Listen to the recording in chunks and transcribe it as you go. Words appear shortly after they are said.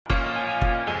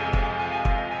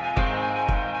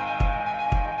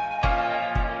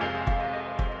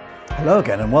Hello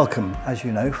again and welcome. As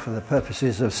you know, for the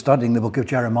purposes of studying the book of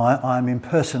Jeremiah, I'm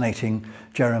impersonating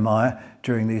Jeremiah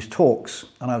during these talks.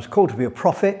 And I was called to be a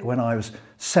prophet when I was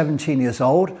 17 years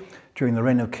old during the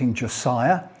reign of King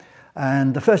Josiah.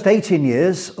 And the first 18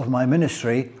 years of my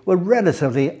ministry were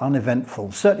relatively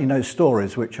uneventful. Certainly no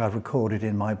stories which I've recorded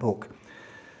in my book.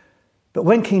 But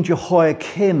when King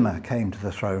Jehoiakim came to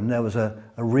the throne, there was a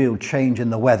real change in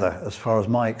the weather as far as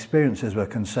my experiences were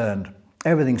concerned.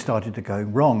 Everything started to go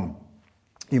wrong.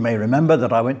 You may remember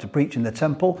that I went to preach in the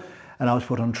temple and I was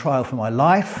put on trial for my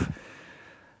life.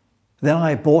 Then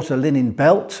I bought a linen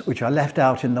belt, which I left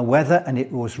out in the weather, and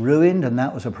it was ruined, and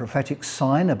that was a prophetic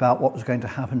sign about what was going to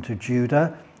happen to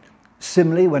Judah.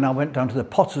 Similarly, when I went down to the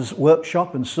potter's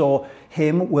workshop and saw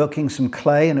him working some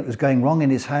clay and it was going wrong in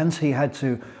his hands, he had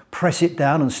to press it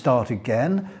down and start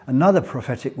again. Another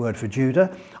prophetic word for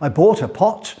Judah. I bought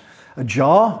a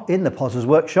jar in the potter's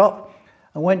workshop,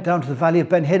 and went down to the valley of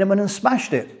Ben Hinnom and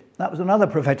smashed it. That was another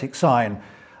prophetic sign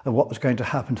of what was going to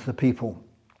happen to the people.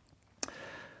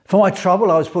 For my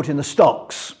trouble, I was put in the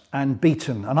stocks and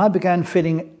beaten, and I began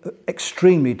feeling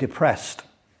extremely depressed.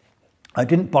 I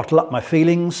didn't bottle up my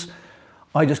feelings.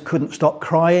 I just couldn't stop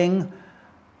crying.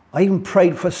 I even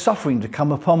prayed for suffering to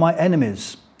come upon my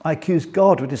enemies. I accused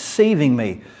God of deceiving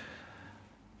me.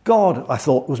 God, I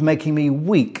thought, was making me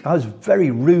weak. I was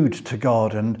very rude to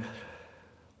God, and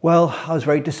I was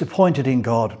very disappointed in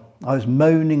God. I was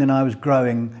moaning and I was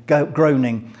groaning.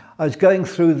 I was going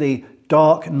through the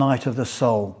dark night of the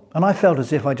soul. And I felt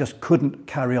as if I just couldn't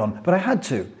carry on. But I had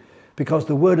to, because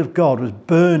the word of God was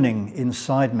burning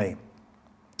inside me.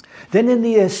 Then in the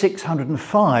year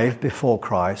 605 before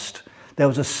Christ, there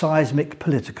was a seismic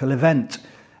political event.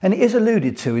 And it is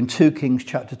alluded to in 2 Kings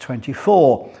chapter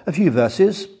 24. A few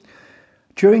verses.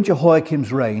 During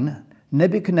Jehoiakim's reign,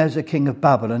 Nebuchadnezzar, king of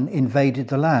Babylon, invaded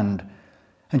the land,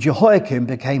 and Jehoiakim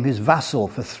became his vassal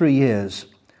for 3 years.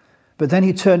 But then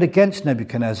he turned against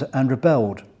Nebuchadnezzar and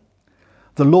rebelled.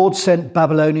 The Lord sent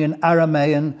Babylonian,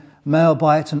 Aramean,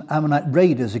 Moabite and Ammonite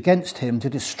raiders against him to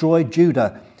destroy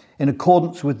Judah in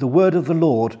accordance with the word of the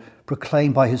Lord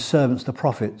proclaimed by his servants the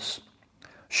prophets.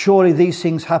 Surely these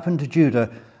things happened to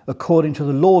Judah according to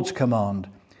the Lord's command,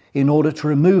 in order to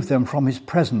remove them from his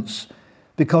presence,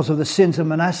 because of the sins of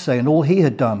Manasseh and all he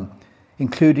had done,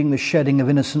 including the shedding of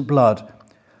innocent blood.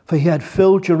 For he had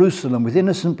filled Jerusalem with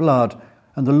innocent blood,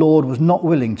 and the Lord was not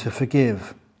willing to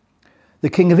forgive. The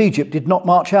king of Egypt did not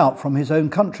march out from his own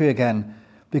country again,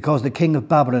 because the king of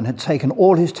Babylon had taken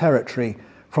all his territory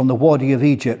from the Wadi of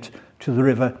Egypt to the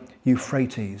river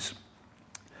Euphrates.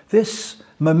 This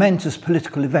momentous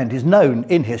political event is known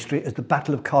in history as the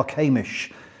Battle of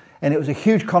Carchemish. And it was a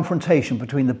huge confrontation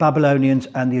between the Babylonians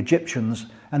and the Egyptians,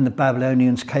 and the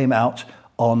Babylonians came out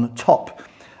on top.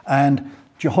 And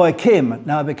Jehoiakim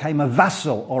now became a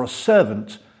vassal or a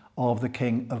servant of the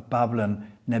king of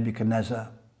Babylon,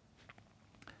 Nebuchadnezzar.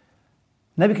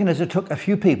 Nebuchadnezzar took a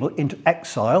few people into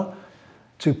exile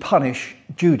to punish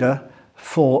Judah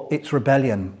for its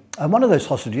rebellion. And one of those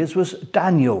hostages was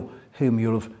Daniel, whom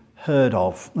you'll have heard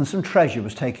of. And some treasure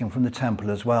was taken from the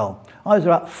temple as well. I was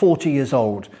about 40 years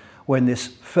old when this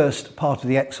first part of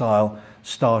the exile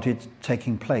started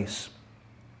taking place.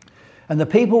 And the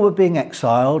people were being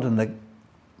exiled and the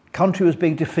country was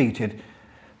being defeated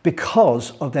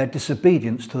because of their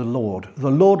disobedience to the Lord. The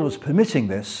Lord was permitting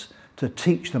this to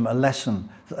teach them a lesson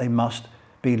that they must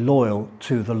be loyal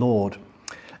to the Lord.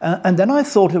 And then I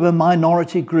thought of a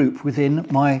minority group within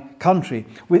my country.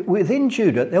 Within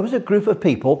Judah, there was a group of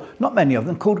people, not many of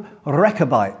them, called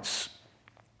Rechabites.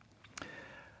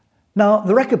 Now,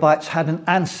 the Rechabites had an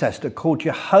ancestor called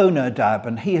Jehonadab,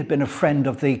 and he had been a friend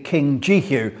of the King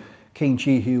Jehu. King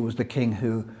Jehu was the king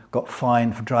who got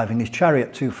fined for driving his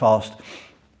chariot too fast.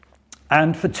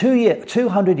 And for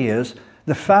 200 years,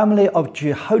 the family of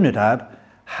Jehonadab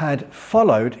had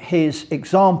followed his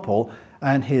example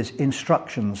and his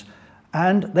instructions,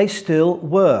 and they still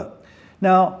were.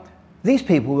 Now, these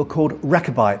people were called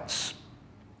Rechabites.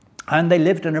 And they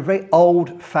lived in a very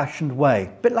old-fashioned way,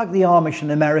 a bit like the Amish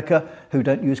in America, who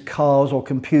don't use cars or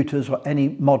computers or any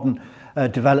modern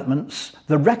developments.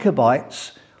 The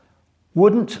Rechabites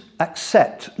wouldn't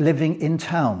accept living in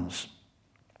towns.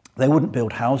 They wouldn't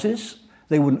build houses,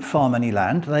 they wouldn't farm any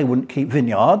land, they wouldn't keep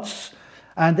vineyards,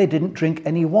 and they didn't drink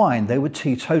any wine. They were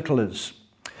teetotalers.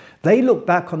 They looked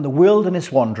back on the wilderness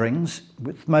wanderings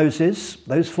with Moses,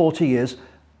 those 40 years,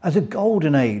 as a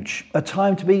golden age, a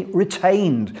time to be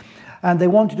retained. And they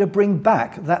wanted to bring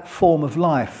back that form of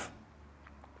life.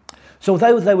 So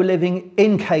although they were living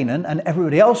in Canaan and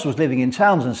everybody else was living in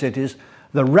towns and cities,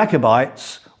 the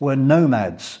Rechabites were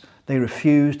nomads. They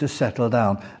refused to settle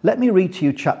down. Let me read to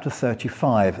you chapter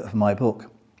 35 of my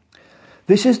book.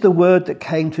 This is the word that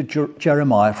came to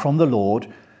Jeremiah from the Lord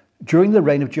during the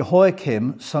reign of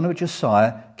Jehoiakim, son of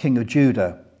Josiah, king of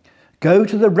Judah. Go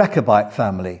to the Rechabite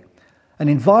family and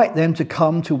invite them to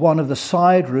come to one of the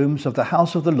side rooms of the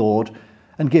house of the Lord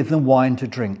and give them wine to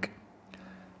drink.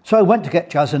 So I went to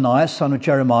get Jazaniah, son of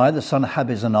Jeremiah, the son of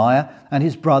Habizaniah, and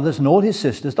his brothers and all his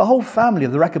sisters, the whole family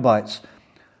of the Rechabites.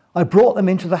 I brought them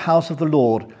into the house of the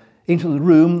Lord, into the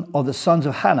room of the sons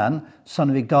of Hanan, son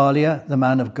of Igdaliah, the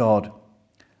man of God.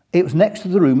 It was next to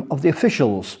the room of the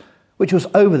officials, which was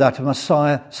over that of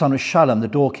Messiah, son of Shallum, the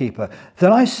doorkeeper.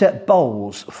 Then I set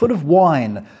bowls full of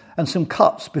wine and some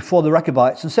cups before the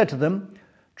Rechabites and said to them,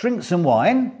 "Drink some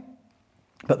wine."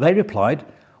 But they replied,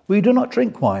 "We do not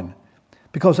drink wine,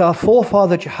 because our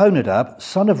forefather Jehonadab,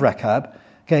 son of Rechab,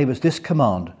 gave us this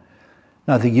command.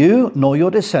 Neither you nor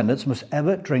your descendants must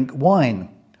ever drink wine.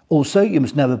 Also, you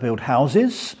must never build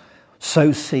houses,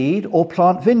 sow seed, or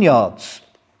plant vineyards.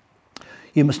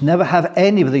 You must never have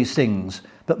any of these things,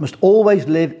 but must always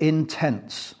live in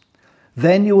tents.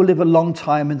 Then you will live a long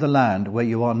time in the land where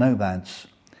you are nomads.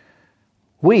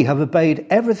 We have obeyed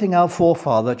everything our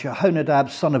forefather Jehonadab,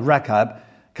 son of Rechab,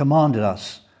 commanded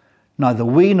us. Neither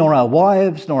we nor our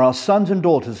wives nor our sons and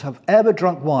daughters have ever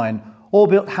drunk wine or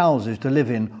built houses to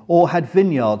live in or had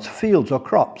vineyards, fields or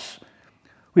crops.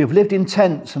 We have lived in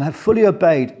tents and have fully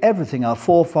obeyed everything our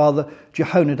forefather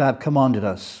Jehonadab commanded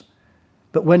us.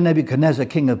 But when Nebuchadnezzar,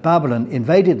 king of Babylon,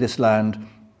 invaded this land,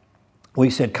 we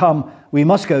said, 'Come, we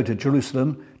must go to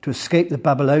Jerusalem to escape the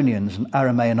Babylonians and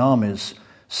Aramaean armies.'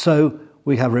 So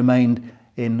we have remained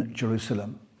in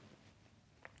Jerusalem."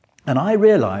 And I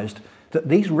realized that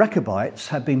these Rechabites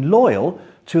had been loyal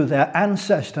to their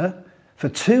ancestor for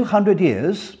 200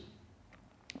 years,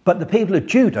 but the people of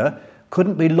Judah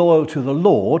couldn't be loyal to the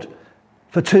Lord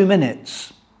for 2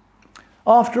 minutes.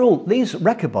 After all, these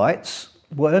Rechabites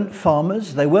weren't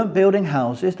farmers, they weren't building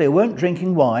houses, they weren't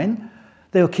drinking wine,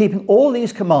 they were keeping all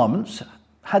these commandments.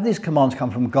 Had these commands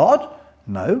come from God?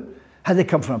 No. Had they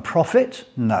come from a prophet?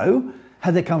 No.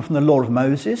 Had they come from the law of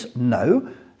Moses? No.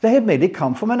 They had merely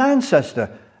come from an ancestor,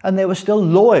 and they were still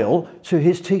loyal to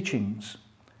his teachings.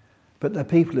 But the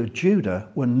people of Judah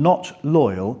were not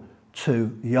loyal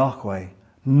to Yahweh,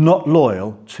 not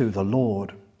loyal to the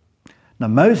Lord. Now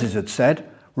Moses had said,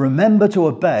 "Remember to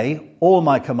obey all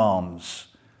my commands."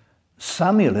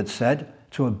 Samuel had said,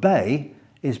 "To obey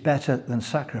is better than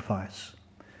sacrifice."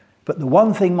 But the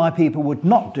one thing my people would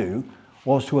not do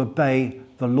was to obey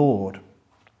the Lord.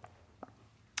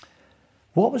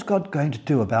 What was God going to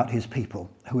do about his people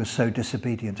who were so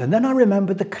disobedient? And then I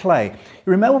remembered the clay.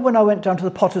 You remember when I went down to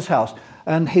the potter's house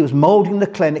and he was moulding the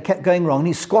clay and it kept going wrong and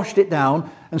he squashed it down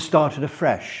and started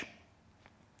afresh?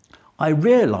 I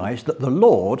realized that the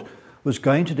Lord was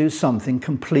going to do something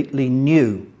completely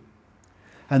new.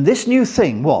 And this new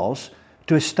thing was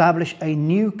to establish a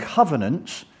new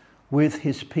covenant with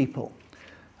his people.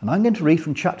 And I'm going to read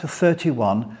from chapter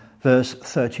 31, verse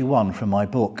 31 from my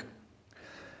book.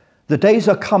 "The days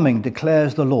are coming,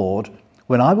 declares the Lord,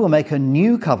 when I will make a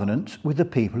new covenant with the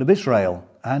people of Israel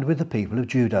and with the people of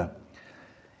Judah.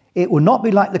 It will not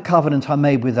be like the covenant I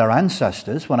made with their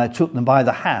ancestors when I took them by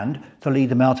the hand to lead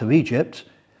them out of Egypt,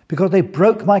 because they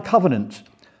broke my covenant,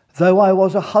 though I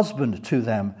was a husband to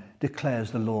them,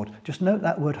 declares the Lord." Just note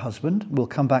that word husband. We'll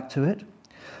come back to it.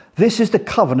 "This is the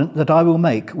covenant that I will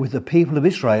make with the people of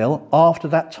Israel after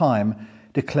that time,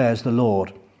 declares the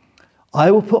Lord. I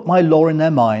will put my law in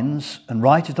their minds and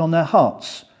write it on their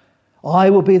hearts. I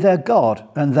will be their God,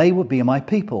 and they will be my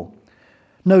people.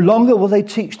 No longer will they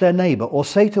teach their neighbor or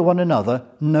say to one another,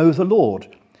 'Know the Lord,'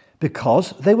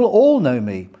 because they will all know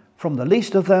me, from the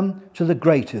least of them to the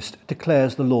greatest,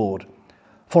 declares the Lord.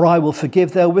 For I will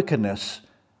forgive their wickedness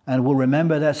and will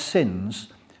remember their sins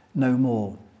no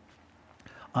more."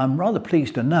 I'm rather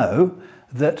pleased to know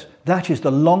that that is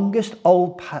the longest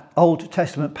Old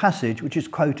Testament passage which is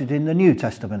quoted in the New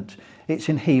Testament. It's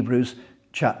in Hebrews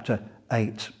chapter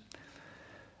 8.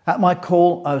 At my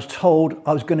call, I was told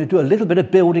I was going to do a little bit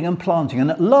of building and planting. And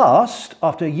at last,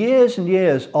 after years and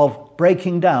years of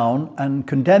breaking down and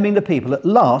condemning the people, at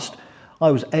last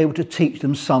I was able to teach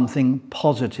them something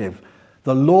positive.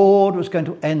 The Lord was going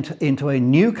to enter into a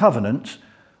new covenant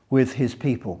with his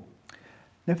people.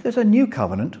 Now, if there's a new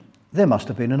covenant, there must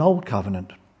have been an old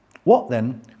covenant. What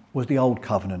then was the old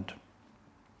covenant?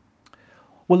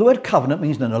 Well, the word covenant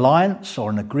means an alliance or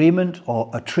an agreement or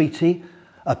a treaty,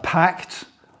 a pact,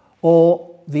 or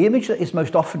the image that is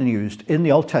most often used in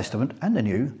the Old Testament and the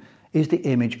New is the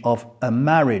image of a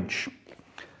marriage.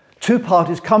 Two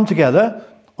parties come together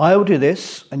I will do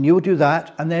this and you will do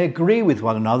that, and they agree with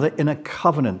one another in a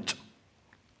covenant.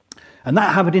 And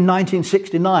that happened in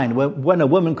 1969 when a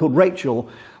woman called Rachel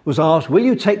was asked, will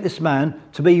you take this man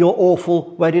to be your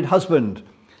awful wedded husband?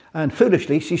 And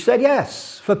foolishly she said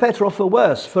yes, for better or for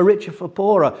worse, for richer, for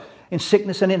poorer, in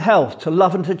sickness and in health, to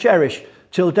love and to cherish,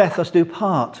 till death us do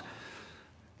part.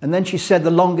 And then she said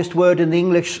the longest word in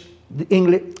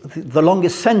the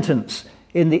longest sentence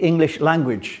in the English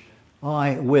language,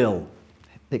 I will.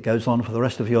 It goes on for the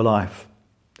rest of your life.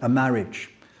 A marriage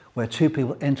where two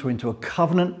people enter into a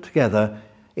covenant together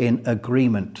in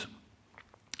agreement.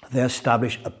 They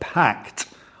establish a pact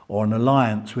or an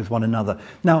alliance with one another.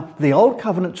 Now, the old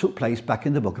covenant took place back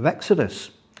in the book of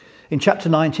Exodus. In chapter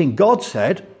 19, God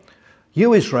said,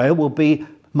 you, Israel, will be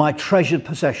my treasured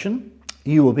possession.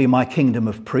 You will be my kingdom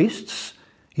of priests.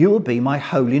 You will be my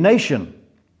holy nation.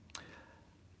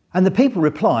 And the people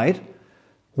replied,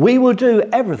 we will do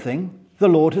everything the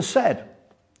Lord has said.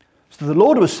 So the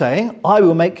Lord was saying, I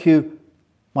will make you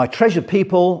my treasured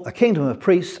people, a kingdom of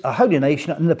priests, a holy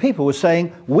nation. And the people were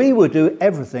saying, we will do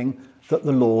everything that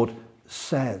the Lord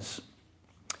says.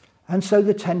 And so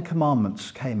the 10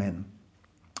 Commandments came in,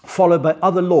 followed by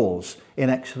other laws in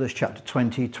Exodus chapter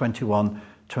 20, 21,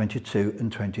 22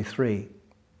 and 23.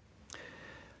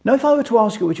 Now, if I were to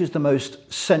ask you which is the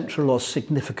most central or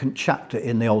significant chapter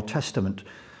in the Old Testament,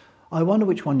 I wonder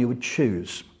which one you would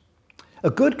choose. A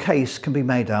good case can be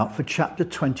made out for chapter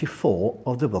 24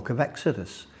 of the book of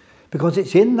Exodus, because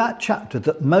it's in that chapter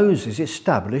that Moses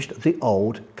established the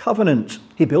Old Covenant.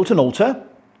 He built an altar.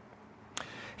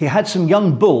 He had some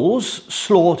young bulls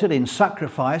slaughtered in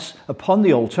sacrifice upon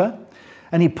the altar,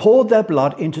 and he poured their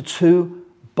blood into 2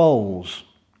 bowls.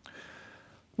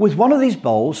 With one of these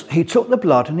bowls, he took the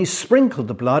blood and he sprinkled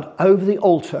the blood over the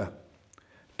altar,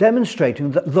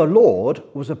 demonstrating that the Lord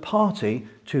was a party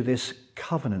to this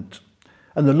covenant.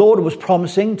 And the Lord was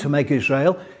promising to make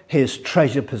Israel his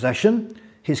treasured possession,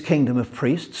 his kingdom of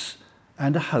priests,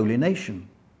 and a holy nation.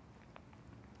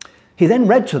 He then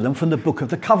read to them from the book of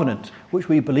the covenant, which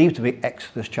we believe to be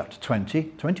Exodus chapter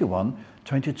 20, 21,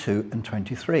 22, and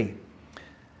 23.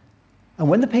 And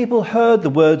when the people heard the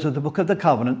words of the book of the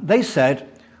covenant, they said,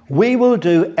 we will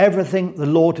do everything the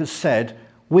Lord has said.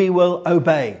 We will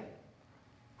obey.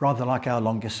 Rather like our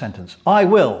longest sentence. I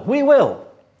will. We will.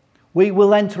 We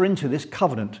will enter into this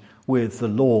covenant with the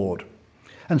Lord.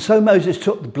 And so Moses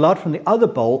took the blood from the other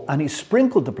bowl and he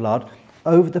sprinkled the blood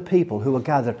over the people who were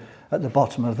gathered at the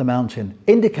bottom of the mountain,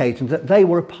 indicating that they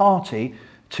were a party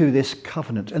to this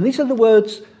covenant. And these are the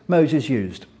words Moses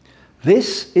used.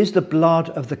 This is the blood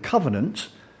of the covenant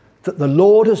that the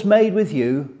Lord has made with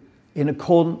you in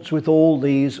accordance with all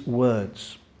these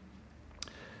words.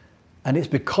 And it's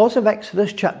because of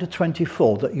Exodus chapter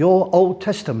 24 that your Old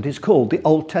Testament is called the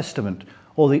Old Testament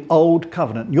or the Old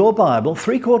Covenant. Your Bible,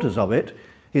 3/4 of it,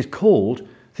 is called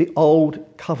the Old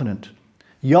Covenant.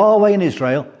 Yahweh and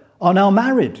Israel are now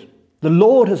married. The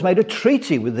Lord has made a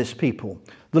treaty with this people.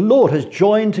 The Lord has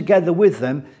joined together with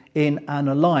them in an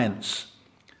alliance.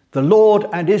 The Lord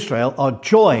and Israel are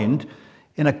joined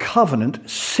in a covenant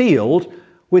sealed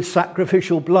with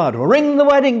sacrificial blood. Ring the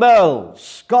wedding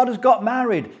bells. God has got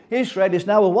married. Israel is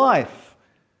now a wife.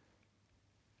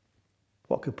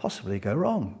 What could possibly go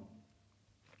wrong?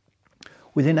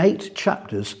 Within 8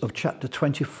 chapters of chapter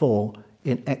 24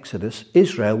 in Exodus,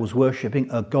 Israel was worshipping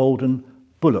a golden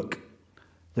bullock,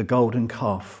 the golden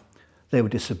calf. They were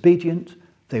disobedient.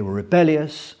 They were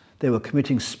rebellious. They were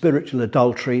committing spiritual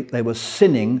adultery. They were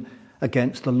sinning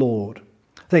against the Lord.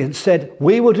 They had said,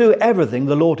 we will do everything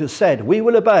the Lord has said. We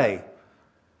will obey.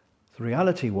 The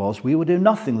reality was, we will do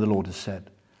nothing the Lord has said.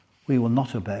 We will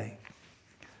not obey.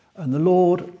 And the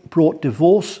Lord brought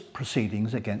divorce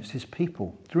proceedings against his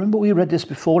people. Do you remember we read this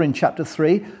before in chapter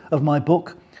 3 of my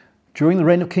book? During the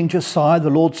reign of King Josiah, the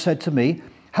Lord said to me,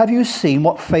 have you seen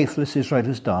what faithless Israel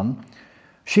has done?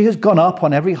 She has gone up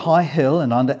on every high hill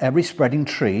and under every spreading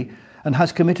tree and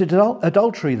has committed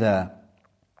adultery there.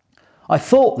 I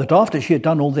thought that after she had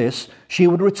done all this, she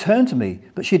would return to me,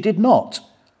 but she did not.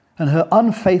 And her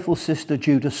unfaithful sister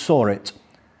Judah saw it.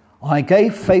 I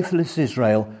gave faithless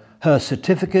Israel her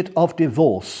certificate of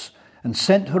divorce and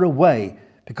sent her away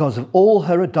because of all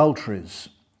her adulteries.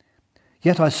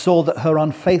 Yet I saw that her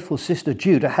unfaithful sister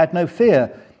Judah had no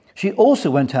fear. She also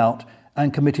went out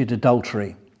and committed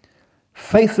adultery.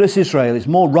 Faithless Israel is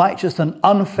more righteous than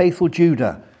unfaithful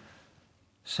Judah,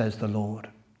 says the Lord.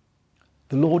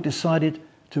 The Lord decided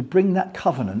to bring that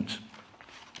covenant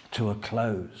to a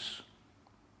close.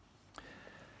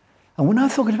 And when I'm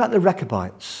talking about the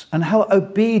Rechabites and how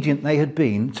obedient they had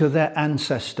been to their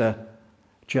ancestor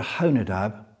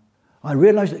Jehonadab, I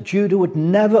realized that Judah would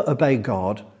never obey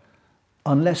God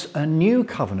unless a new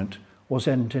covenant was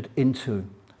entered into.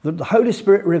 That the Holy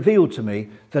Spirit revealed to me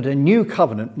that a new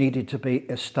covenant needed to be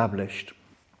established.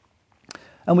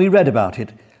 And we read about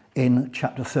it in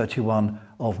chapter 31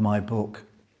 of my book.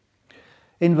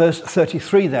 In verse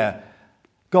 33 there,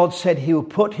 God said he will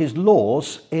put his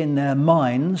laws in their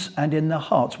minds and in their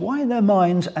hearts. Why in their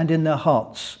minds and in their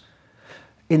hearts?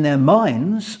 In their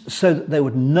minds, so that they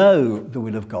would know the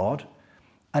will of God,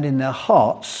 and in their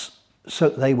hearts, so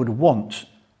that they would want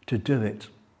to do it.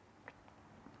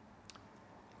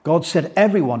 God said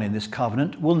everyone in this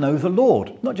covenant will know the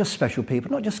Lord, not just special people,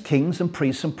 not just kings and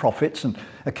priests and prophets and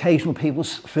occasional people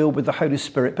filled with the Holy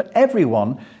Spirit, but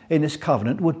everyone in this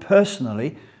covenant would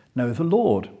personally know the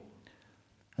Lord.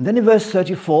 And then in verse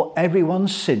 34,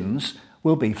 everyone's sins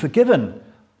will be forgiven.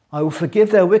 I will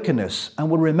forgive their wickedness and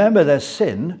will remember their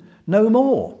sin no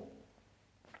more.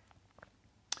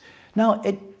 Now,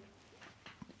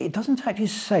 it doesn't actually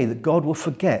say that God will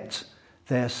forget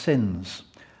their sins.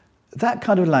 That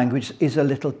kind of language is a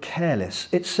little careless.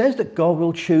 It says that God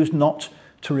will choose not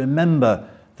to remember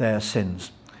their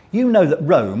sins. You know that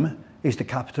Rome is the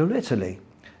capital of Italy.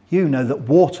 You know that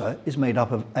water is made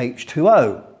up of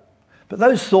H2O. But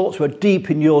those thoughts were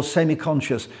deep in your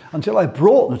semi-conscious until I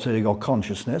brought them to your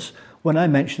consciousness when I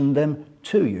mentioned them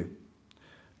to you.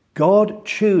 God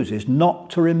chooses not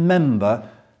to remember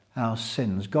our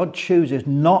sins. God chooses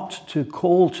not to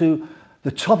call to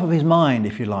the top of his mind,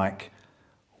 if you like,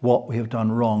 what we have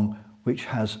done wrong, which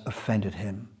has offended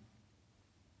him.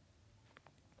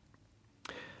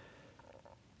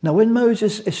 Now, when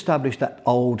Moses established that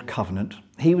old covenant,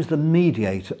 he was the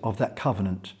mediator of that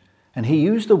covenant. And he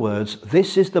used the words,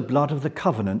 "This is the blood of the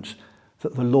covenant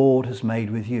that the Lord has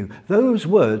made with you." Those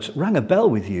words rang a bell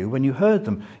with you when you heard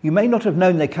them. You may not have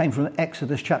known they came from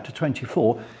Exodus chapter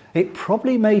 24. It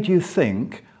probably made you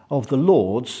think of the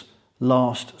Lord's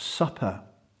Last Supper,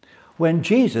 when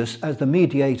Jesus, as the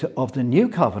mediator of the new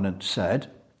covenant, said,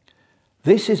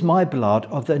 "This is my blood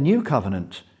of the new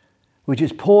covenant, which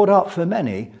is poured out for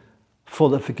many for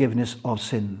the forgiveness of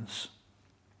sins."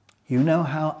 You know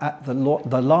how at the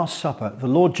Last Supper, the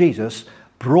Lord Jesus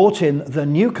brought in the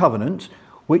new covenant,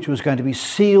 which was going to be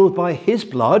sealed by his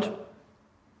blood,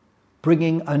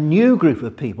 bringing a new group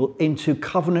of people into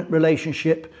covenant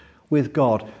relationship with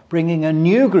God, bringing a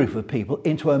new group of people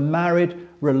into a married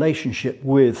relationship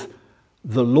with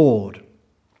the Lord.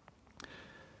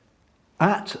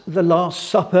 At the Last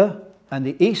Supper and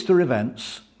the Easter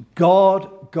events,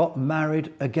 God got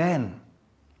married again.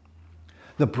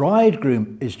 The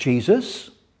bridegroom is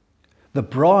Jesus, the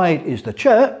bride is the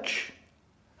church,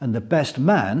 and the best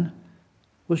man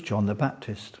was John the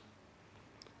Baptist.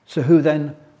 So who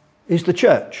then is the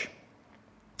church?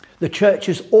 The church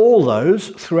is all those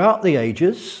throughout the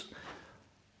ages,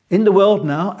 in the world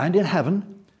now and in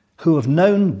heaven, who have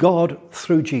known God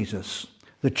through Jesus.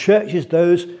 The church is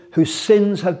those whose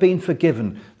sins have been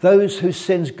forgiven, those whose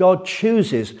sins God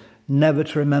chooses never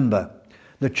to remember.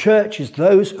 The church is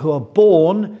those who are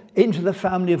born into the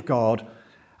family of God,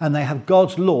 and they have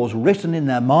God's laws written in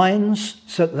their minds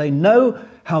so that they know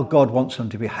how God wants them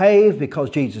to behave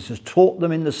because Jesus has taught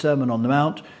them in the Sermon on the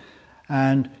Mount,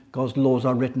 and God's laws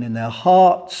are written in their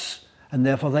hearts, and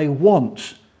therefore they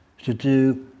want to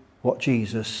do what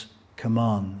Jesus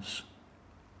commands.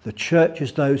 The church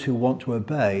is those who want to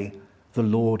obey the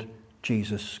Lord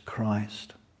Jesus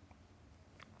Christ.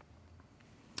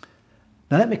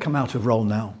 Now let me come out of role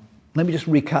now. Let me just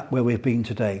recap where we've been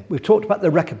today. We've talked about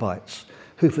the Rechabites,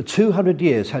 who for 200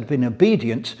 years had been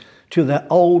obedient to their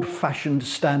old-fashioned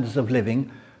standards of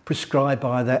living prescribed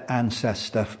by their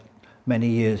ancestor many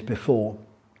years before.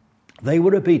 They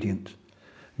were obedient.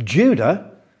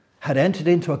 Judah had entered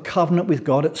into a covenant with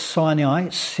God at Sinai,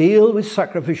 sealed with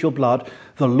sacrificial blood.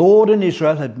 The Lord and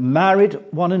Israel had married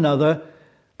one another,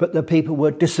 but the people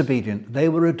were disobedient. They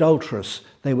were adulterous.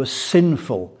 They were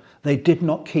sinful. They did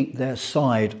not keep their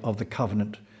side of the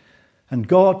covenant. And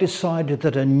God decided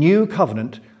that a new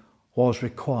covenant was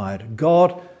required.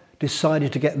 God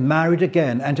decided to get married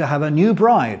again and to have a new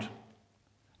bride,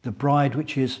 the bride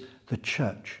which is the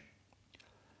church.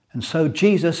 And so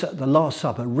Jesus at the Last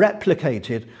Supper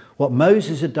replicated what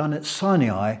Moses had done at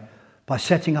Sinai by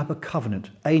setting up a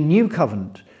covenant, a new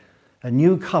covenant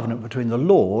between the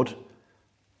Lord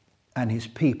and his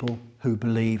people who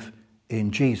believe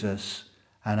in Jesus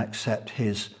and accept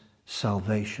his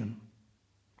salvation.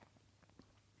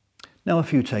 Now, a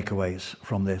few takeaways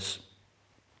from this.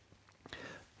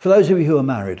 For those of you who are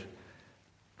married,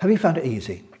 have you found it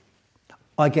easy?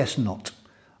 I guess not.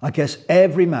 I guess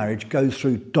every marriage goes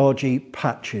through dodgy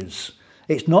patches.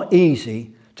 It's not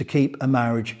easy to keep a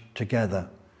marriage together.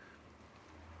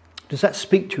 Does that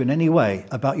speak to you in any way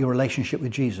about your relationship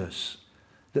with Jesus?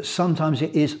 That sometimes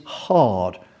it is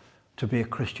hard to be a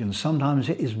Christian. Sometimes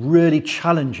it is really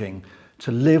challenging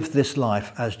to live this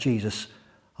life as Jesus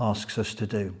asks us to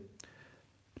do.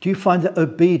 Do you find that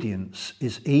obedience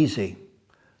is easy?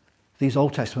 These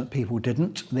Old Testament people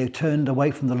didn't. They turned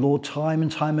away from the Lord time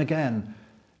and time again.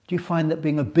 Do you find that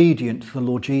being obedient to the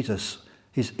Lord Jesus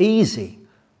is easy,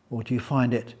 or do you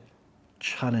find it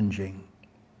challenging?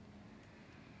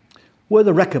 Were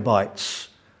the Rechabites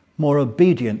more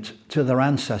obedient to their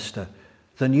ancestor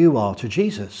than you are to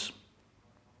Jesus?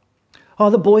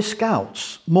 Are the Boy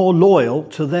Scouts more loyal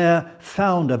to their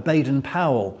founder,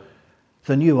 Baden-Powell,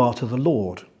 than you are to the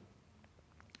Lord?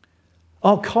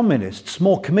 Are communists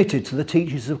more committed to the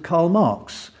teachings of Karl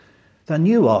Marx than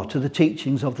you are to the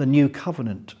teachings of the New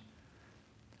Covenant?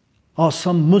 Are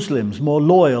some Muslims more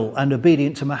loyal and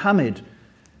obedient to Muhammad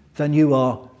than you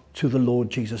are to the Lord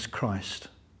Jesus Christ?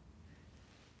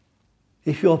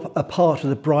 If you're a part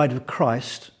of the bride of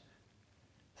Christ,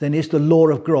 then is the law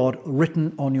of God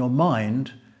written on your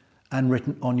mind and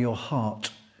written on your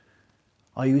heart?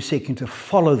 Are you seeking to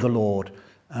follow the Lord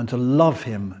and to love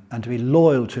him and to be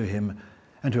loyal to him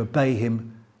and to obey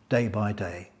him day by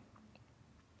day?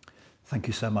 Thank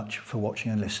you so much for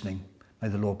watching and listening. May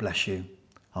the Lord bless you.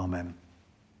 Amen.